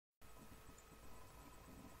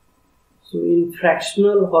So in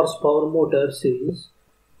fractional horsepower motor series,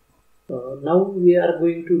 now we are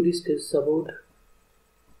going to discuss about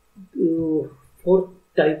the fourth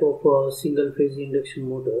type of single phase induction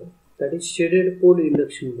motor, that is shaded pole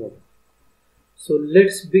induction motor. So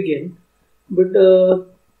let's begin, but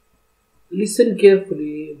listen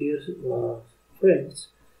carefully, dear friends,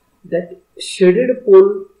 that shaded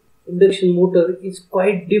pole induction motor is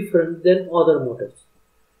quite different than other motors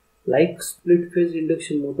like split phase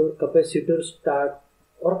induction motor, capacitor start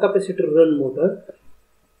or capacitor run motor.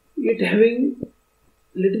 It having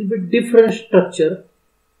little bit different structure.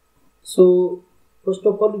 So first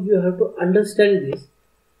of all you have to understand this.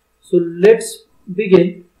 So let's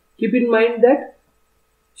begin. Keep in mind that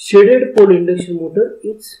shaded pole induction motor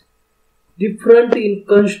is different in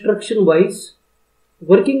construction wise.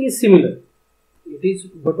 Working is similar. It is,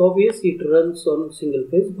 but obvious it runs on single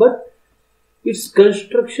phase, but its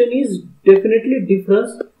construction is definitely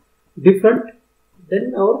different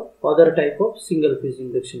than our other type of single phase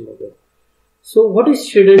induction motor. So what is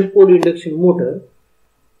shaded pole induction motor?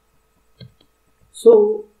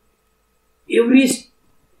 So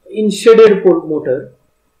in shaded pole motor,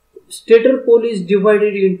 stator pole is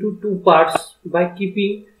divided into two parts by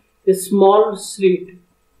keeping a small slit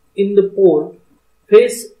in the pole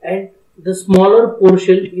face, and the smaller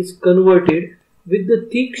portion is converted with the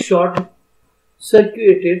thick short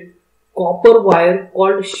circuited copper wire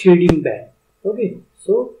called shading band. Okay,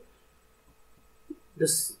 so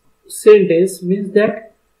this sentence means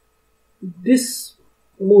that this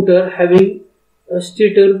motor having a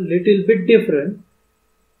stator little bit different,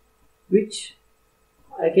 which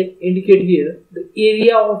I can indicate here. The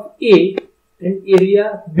area of A and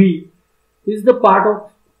area B is the part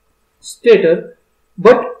of stator,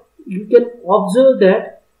 but you can observe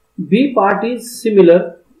that B part is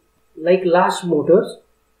similar like last motors,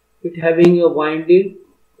 it having a wounded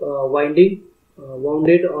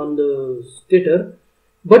on the stator.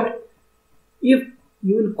 But if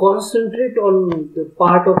you will concentrate on the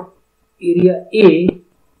part of area A,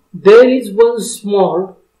 there is one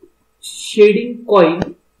small shading coil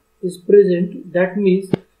is present. That means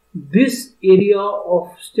this area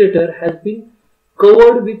of stator has been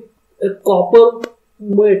covered with a copper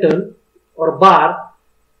metal or bar,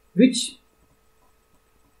 which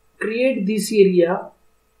create this area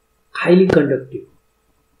highly conductive.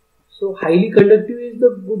 So highly conductive is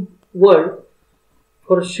the good word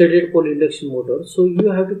for shaded pole induction motor. So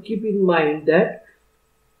you have to keep in mind that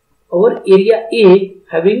our area A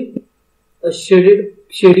having a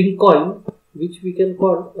shading coil, which we can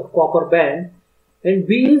call a copper band, and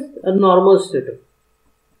B is a normal stator.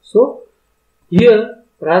 So here,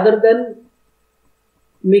 rather than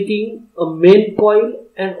making a main coil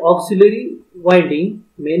and auxiliary winding,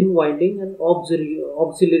 main winding and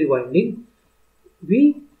auxiliary winding,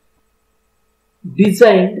 we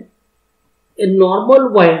designed a normal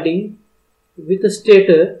winding with a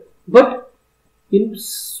stator, but in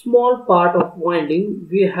small part of winding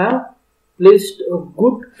we have placed a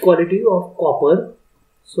good quality of copper,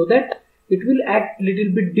 so that it will act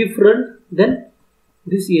little bit different than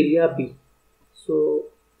this area B. So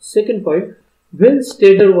second point, when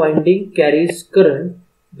stator winding carries current,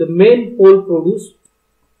 the main pole produces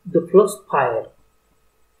the flux phi.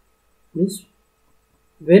 Means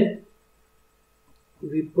when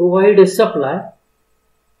we provide a supply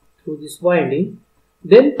through this winding,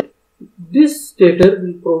 then this stator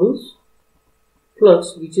will produce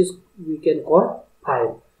flux, which is we can call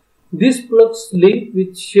phi. This flux linked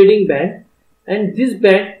with shading band, and this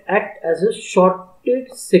band act as a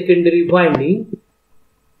shorted secondary winding.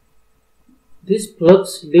 This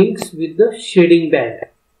flux links with the shading band,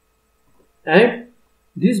 and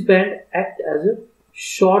this band act as a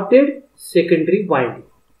shorted secondary winding.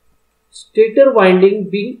 Stator winding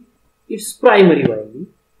being its primary winding,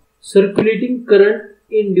 circulating current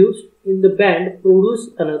induced in the band produce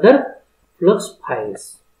another flux phi.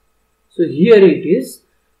 So here it is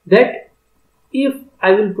that if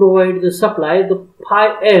I will provide the supply, the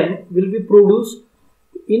phi m will be produced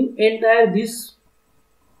in entire this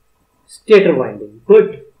stator winding,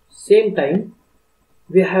 but same time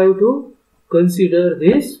we have to consider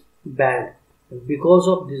this band. Because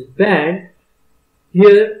of this band,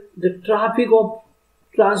 here the traffic of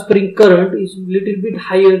transferring current is little bit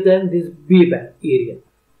higher than this B band area.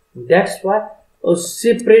 That's why a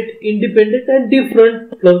separate, independent and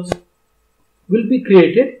different flux will be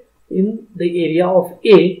created in the area of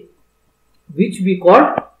A, which we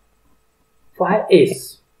call phi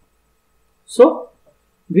s. So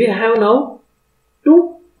we have now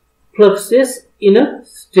two fluxes in a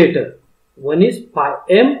stator. One is phi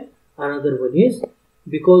m, another one is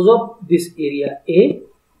because of this area A,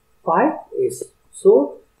 phi s.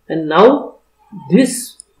 So, and now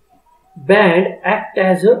this band act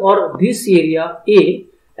as a, or this area A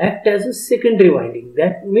act as a secondary winding.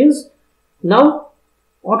 That means now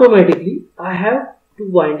automatically I have two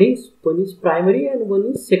windings, one is primary and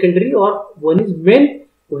one is secondary, or one is main,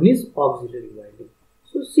 one is auxiliary winding.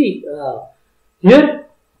 So see, here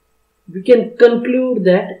we can conclude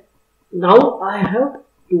that now I have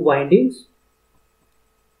two windings.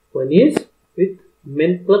 One is with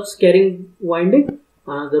main flux carrying winding,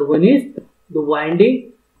 another one is the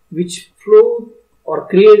winding which flow or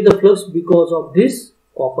create the flux because of this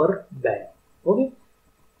copper band. Okay,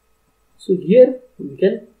 so here we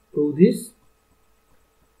can prove this.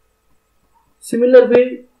 Similar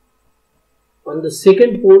way, on the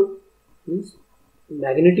second pole, means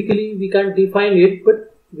magnetically we can't define it,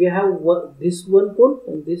 but we have this one pole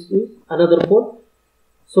and this is another pole.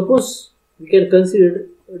 Suppose we can consider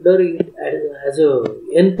it as a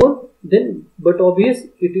n pole, then but obvious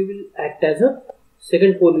it will act as a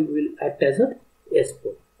second pole, it will act as a s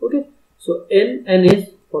pole. Okay, so n and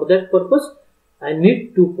s, for that purpose I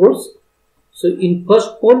need two poles. So in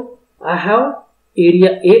first pole I have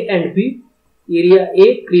area A and B. Area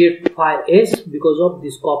A creates phi s because of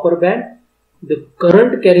this copper band. The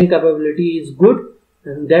current carrying capability is good,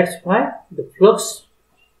 and that's why the flux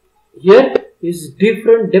here is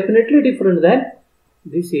different, definitely different than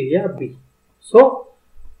this area B. So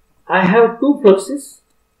I have two fluxes.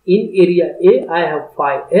 In area A I have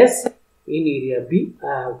phi s, in area B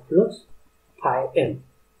I have flux phi m.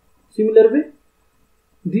 Similar way,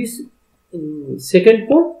 this second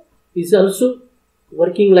pole is also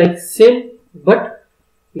working like same, but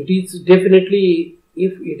it is definitely,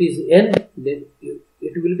 if it is n, then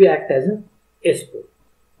it will be act as a s pole.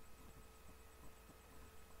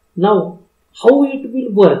 Now how it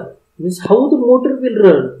will work, means how the motor will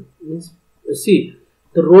run, means see,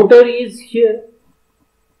 the rotor is here,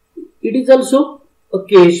 it is also a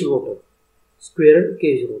cage rotor, square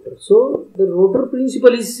cage rotor. So the rotor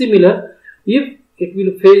principle is similar. If it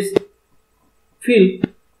will feel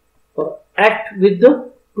or act with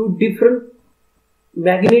the two different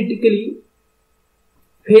magnetically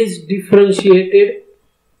phase differentiated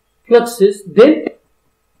fluxes, then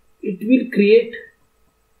it will create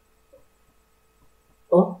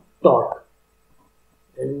a torque,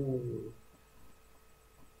 and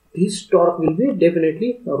this torque will be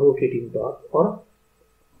definitely a rotating torque or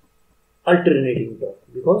alternating torque,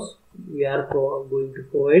 because we are going to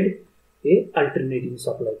provide a alternating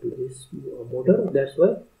supply to this motor. That's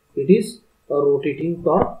why it is a rotating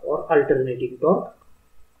torque or alternating torque.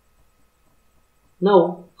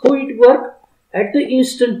 Now how it works at the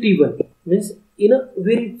instant t1, means in a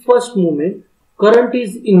very first moment current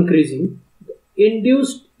is increasing, the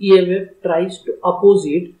induced EMF tries to oppose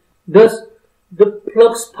it, thus the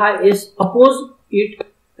flux phi s oppose it,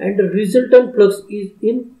 and the resultant flux is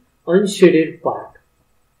in unshaded part.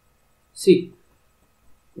 See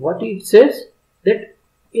what it says, that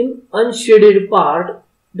in unshaded part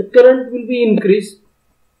the current will be increased,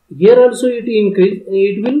 here also it increase, and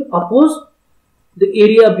it will oppose the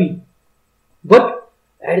area B. But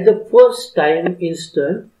at the first time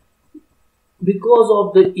instant, because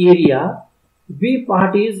of the area, B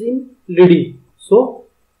part is in leading, so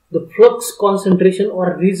the flux concentration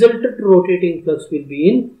or resultant rotating flux will be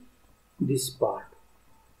in this part.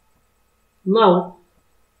 Now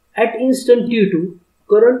at instant t2,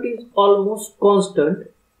 current is almost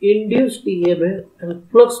constant, induced EMF and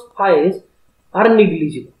flux phi s are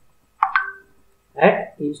negligible.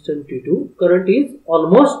 At instant t2, current is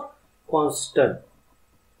almost constant,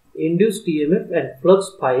 induced EMF and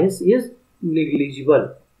flux phi s is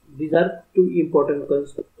negligible. These are two important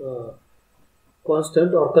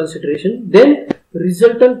constant or consideration. Then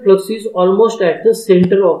resultant flux is almost at the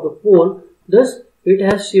center of the pole, thus it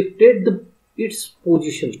has shifted its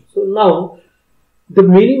position. So now the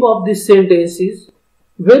meaning of this sentence is,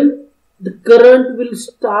 when the current will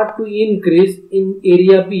start to increase in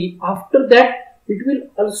area B, after that it will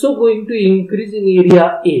also going to increase in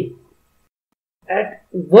area A. At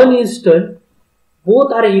one instant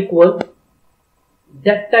both are equal,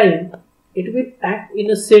 that time it will act in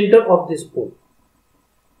the center of this pole.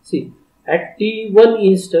 See, at t1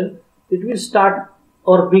 instant it will start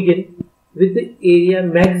or begin with the area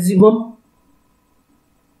maximum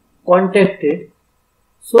contacted.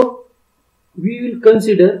 So we will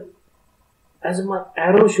consider, as my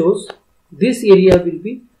arrow shows, this area will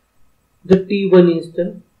be the t1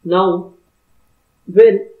 instant. Now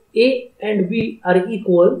when A and B are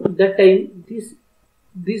equal, that time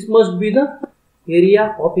this must be the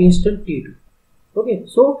area of instant t2. Okay,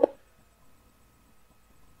 so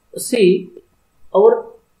see,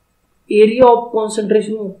 our area of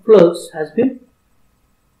concentration of flux has been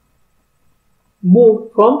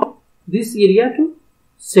moved from this area to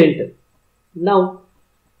center. Now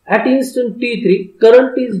at instant T3,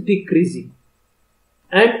 current is decreasing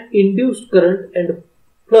and induced current and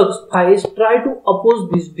flux phi s try to oppose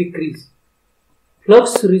this decrease.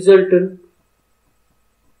 Flux resultant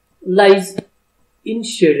lies in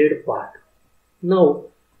shaded part. Now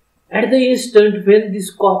at the instant when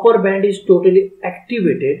this copper band is totally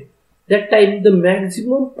activated, that time the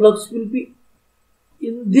maximum flux will be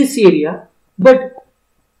in this area, but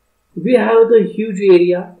we have the huge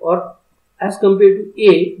area, or as compared to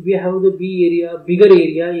A, we have the B area, bigger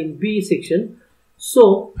area in B section.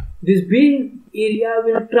 So this B area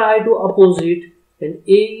will try to oppose it, and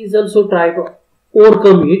A is also try to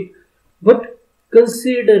overcome it, but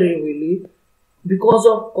considerably because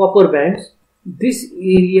of copper bands, this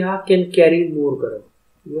area can carry more current.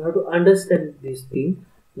 You have to understand this thing.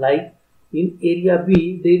 Like in area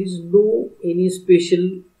B, there is no any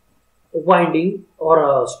special winding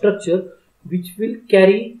or a structure which will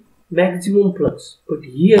carry maximum flux, but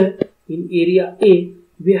here in area A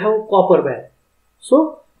we have copper band,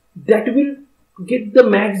 so that will get the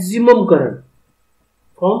maximum current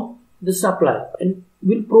from the supply and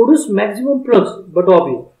will produce maximum flux, but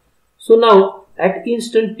obvious. So now at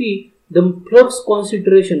instant T, the flux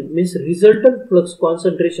concentration means resultant flux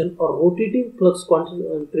concentration or rotating flux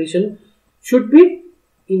concentration should be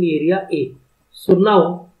in area A. So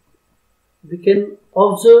now we can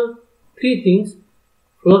observe three things.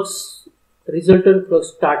 Flux, resultant flux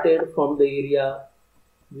started from the area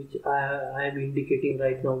which I am indicating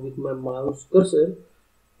right now with my mouse cursor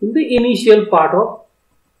in the initial part of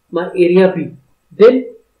my area B.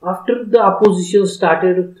 Then after the opposition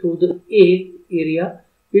started through the A area,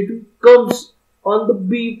 it comes on the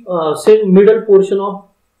B, same middle portion of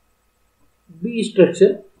B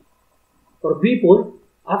structure or B pole.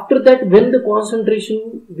 After that, when the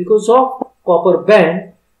concentration because of copper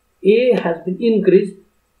band A has been increased,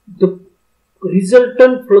 the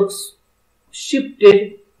resultant flux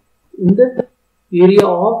shifted in the area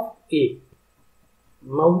of A.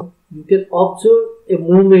 Now you can observe a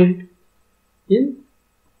movement in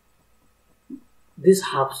this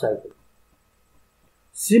half cycle.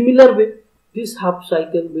 Similar way, this half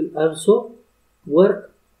cycle will also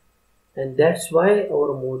work, and that's why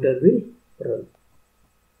our motor will run.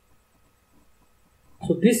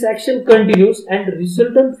 So this action continues and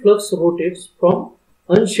resultant flux rotates from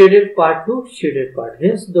unshaded part to shaded part.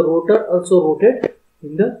 Hence the rotor also rotates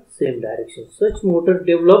in the same direction. Such motor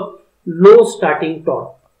develop low starting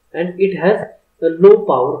torque and it has a low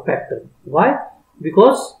power factor. Why?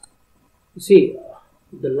 Because see,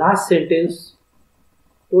 the last sentence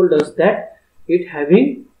told us that it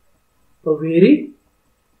having a very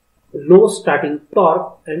low starting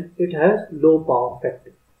torque and it has low power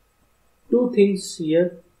factor. Two things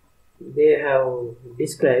here they have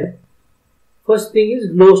described. First thing is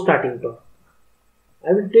low starting torque.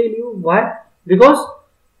 I will tell you why. Because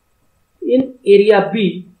in area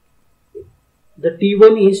B, the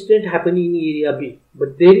T1 instant happen in area B,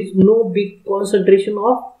 but there is no big concentration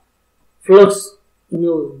of flux in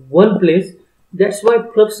one place. That's why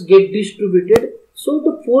flux get distributed. So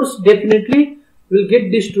the force definitely will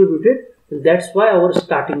get distributed, and that's why our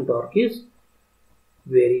starting torque is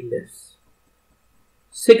very less.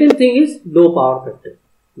 Second thing is low power factor.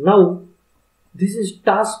 Now this is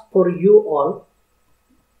task for you all.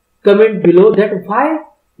 Comment below that why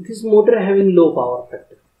this motor having low power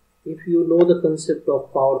factor. If you know the concept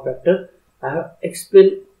of power factor, I have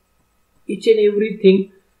explained each and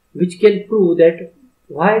everything which can prove that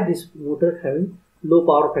why this motor having low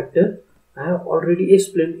power factor. I have already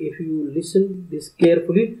explained. If you listen this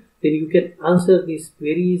carefully, then you can answer this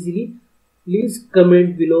very easily. Please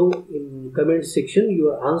comment below in comment section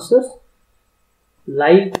your answers.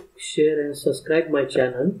 Like, share and subscribe my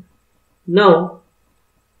channel. Now,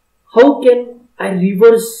 how can I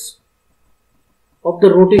reverse of the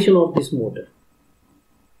rotation of this motor?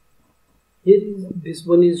 Here is, this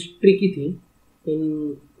one is tricky thing.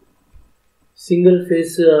 In single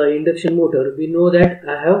phase induction motor, we know that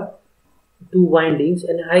I have two windings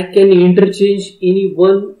and I can interchange any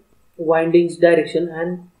one winding's direction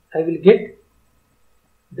and I will get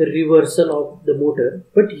the reversal of the motor.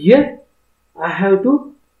 But here I have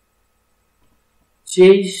to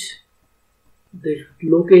change the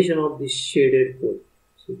location of this shaded pole.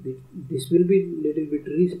 So this will be little bit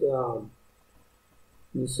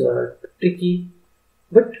tricky.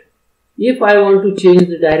 But if I want to change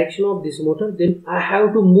the direction of this motor, then I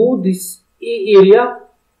have to move this A area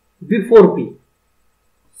before B.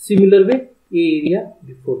 Similar way, A area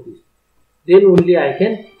before this. Then only I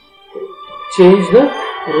can change the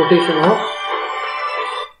rotation of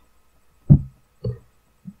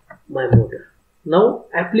my motor. Now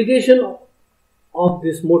application of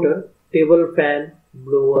this motor: table fan,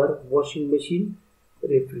 blower, washing machine,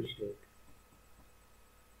 refrigerator.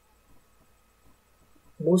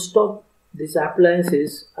 Most of these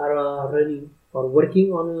appliances are running or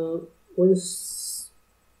working on one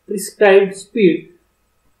prescribed speed.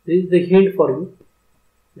 This is the hint for you.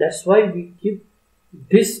 That's why we keep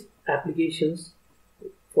these applications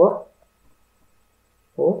for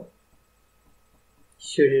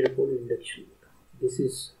shaded pole induction motor. This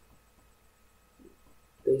is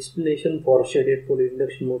the explanation for shaded pole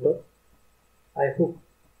induction motor. I hope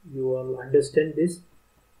you all understand this.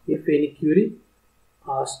 If any query,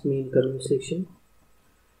 ask me in comment section.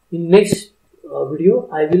 In next video,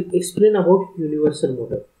 I will explain about universal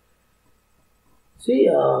motor. See,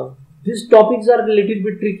 these topics are a little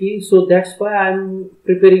bit tricky, so that's why I am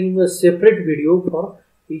preparing a separate video for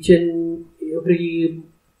each and every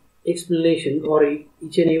explanation or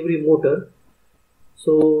each and every motor.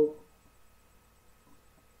 So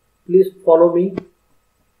please follow me.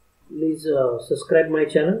 Please subscribe my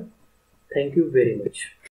channel. Thank you very much.